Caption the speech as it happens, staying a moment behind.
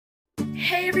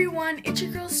Hey everyone, it's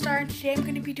your girl Star, and today I'm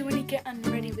going to be doing a Get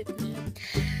Unready with me.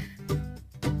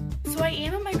 So I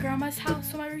am at my grandma's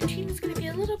house, so my routine is going to be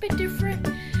a little bit different,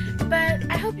 but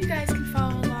I hope you guys can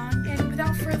follow along, and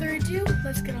without further ado,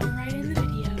 let's get on right in the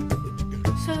video.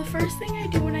 So the first thing I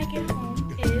do when I get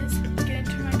home is get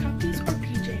into my comfies or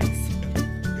PJs.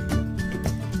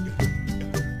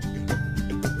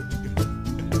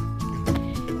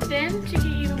 Then, to get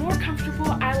even more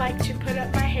comfortable, I like to put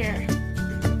up my hair.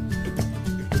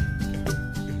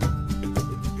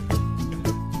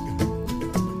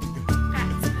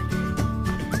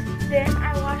 Then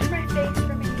I wash my face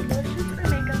from any lotions or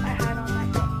makeup I had on that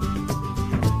day.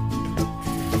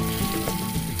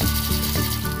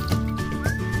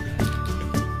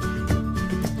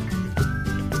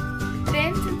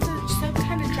 Then, since the soap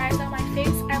kind of dries out my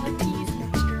face, I like to use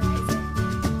moisturizer.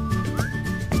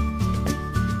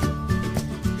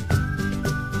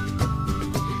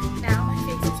 Now my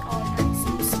face is all nice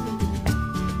and smooth.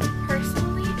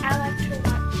 Personally, I like to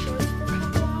watch shows for a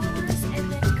couple hours and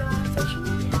then go on social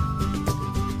media.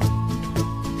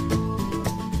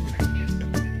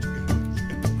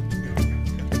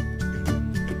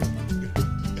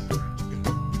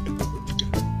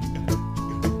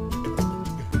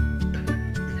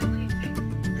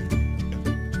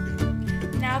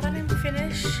 Now that I'm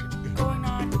finished going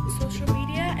on social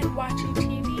media and watching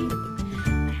TV,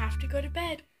 I have to go to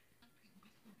bed.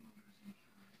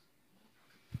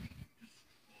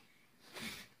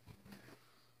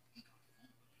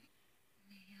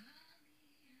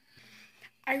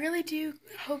 I really do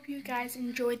hope you guys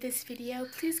enjoyed this video.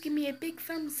 Please give me a big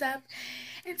thumbs up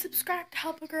and subscribe to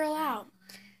help a girl out.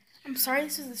 I'm sorry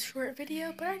this was a short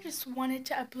video, but I just wanted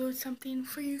to upload something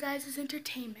for you guys'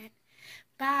 entertainment.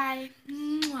 Bye.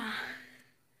 Mwah.